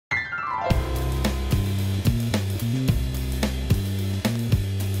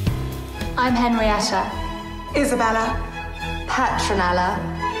I'm Henrietta. Isabella. Petronella.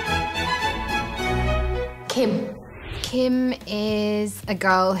 Kim. Kim is a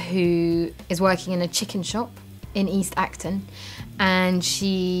girl who is working in a chicken shop in East Acton, and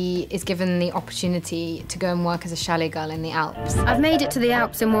she is given the opportunity to go and work as a chalet girl in the Alps. I've made it to the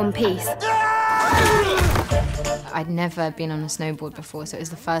Alps in one piece. I'd never been on a snowboard before, so it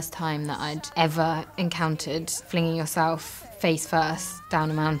was the first time that I'd ever encountered flinging yourself face first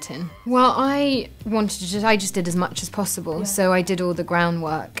down a mountain. Well, I just did as much as possible, so I did all the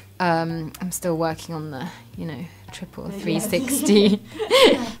groundwork. I'm still working on the, triple 360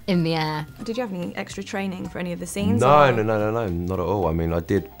 in the air. Did you have any extra training for any of the scenes? No, not at all. I mean, I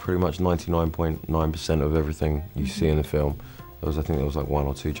did pretty much 99.9% of everything you see in the film. I think there was like 1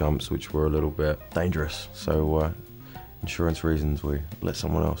 or 2 jumps which were a little bit dangerous. So, insurance reasons, we let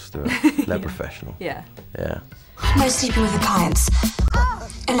someone else do it. They're professional. Yeah. Yeah. No sleeping with the clients,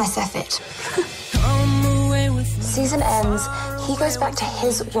 unless they're fit. Season ends, he goes back to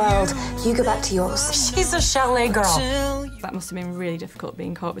his world, you go back to yours. She's a chalet girl. That must have been really difficult,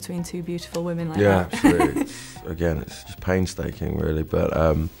 being caught between 2 beautiful women like yeah, that. Absolutely. It's just painstaking, really.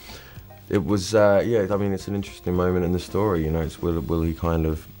 But it was, I mean, it's an interesting moment in the story. It's will he kind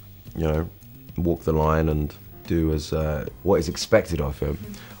of, walk the line and do as what is expected of him,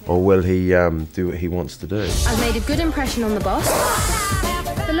 or will he do what he wants to do? I've made a good impression on the boss.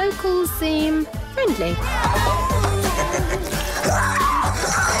 The locals seem friendly.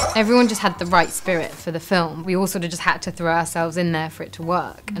 Everyone just had the right spirit for the film. We all sort of just had to throw ourselves in there for it to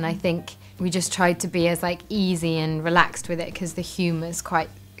work. And I think we just tried to be as easy and relaxed with it because the humour's quite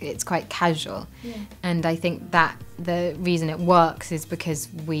casual. Yeah. And I think that the reason it works is because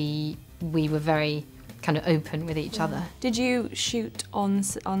we were very kind of open with each other. Did you shoot on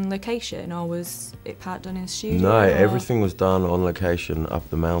location, or was it part done in studio? No, everything was done on location up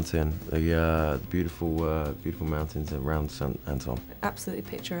the mountain. The beautiful mountains around St. Anton. Absolutely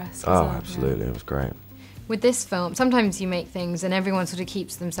picturesque. Oh, absolutely, It was great. With this film, sometimes you make things and everyone sort of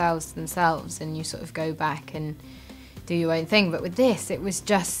keeps themselves to themselves and you sort of go back and do your own thing. But with this, it was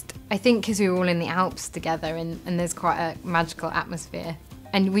just, I think because we were all in the Alps together and there's quite a magical atmosphere.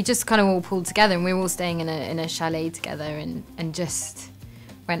 And we just kind of all pulled together and we were all staying in a chalet together and just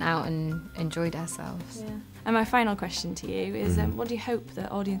went out and enjoyed ourselves. Yeah. And my final question to you is, what do you hope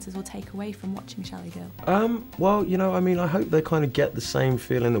that audiences will take away from watching Chalet Girl? Well, I mean, I hope they kind of get the same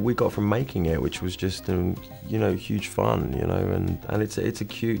feeling that we got from making it, which was just, huge fun, and it's a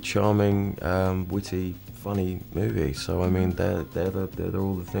cute, charming, witty, funny movie. So I mean, they're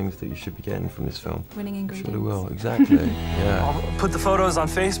all the things that you should be getting from this film. Winning ingredients. Surely will, exactly. Yeah. I'll put the photos on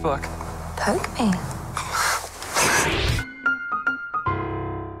Facebook. Poke me.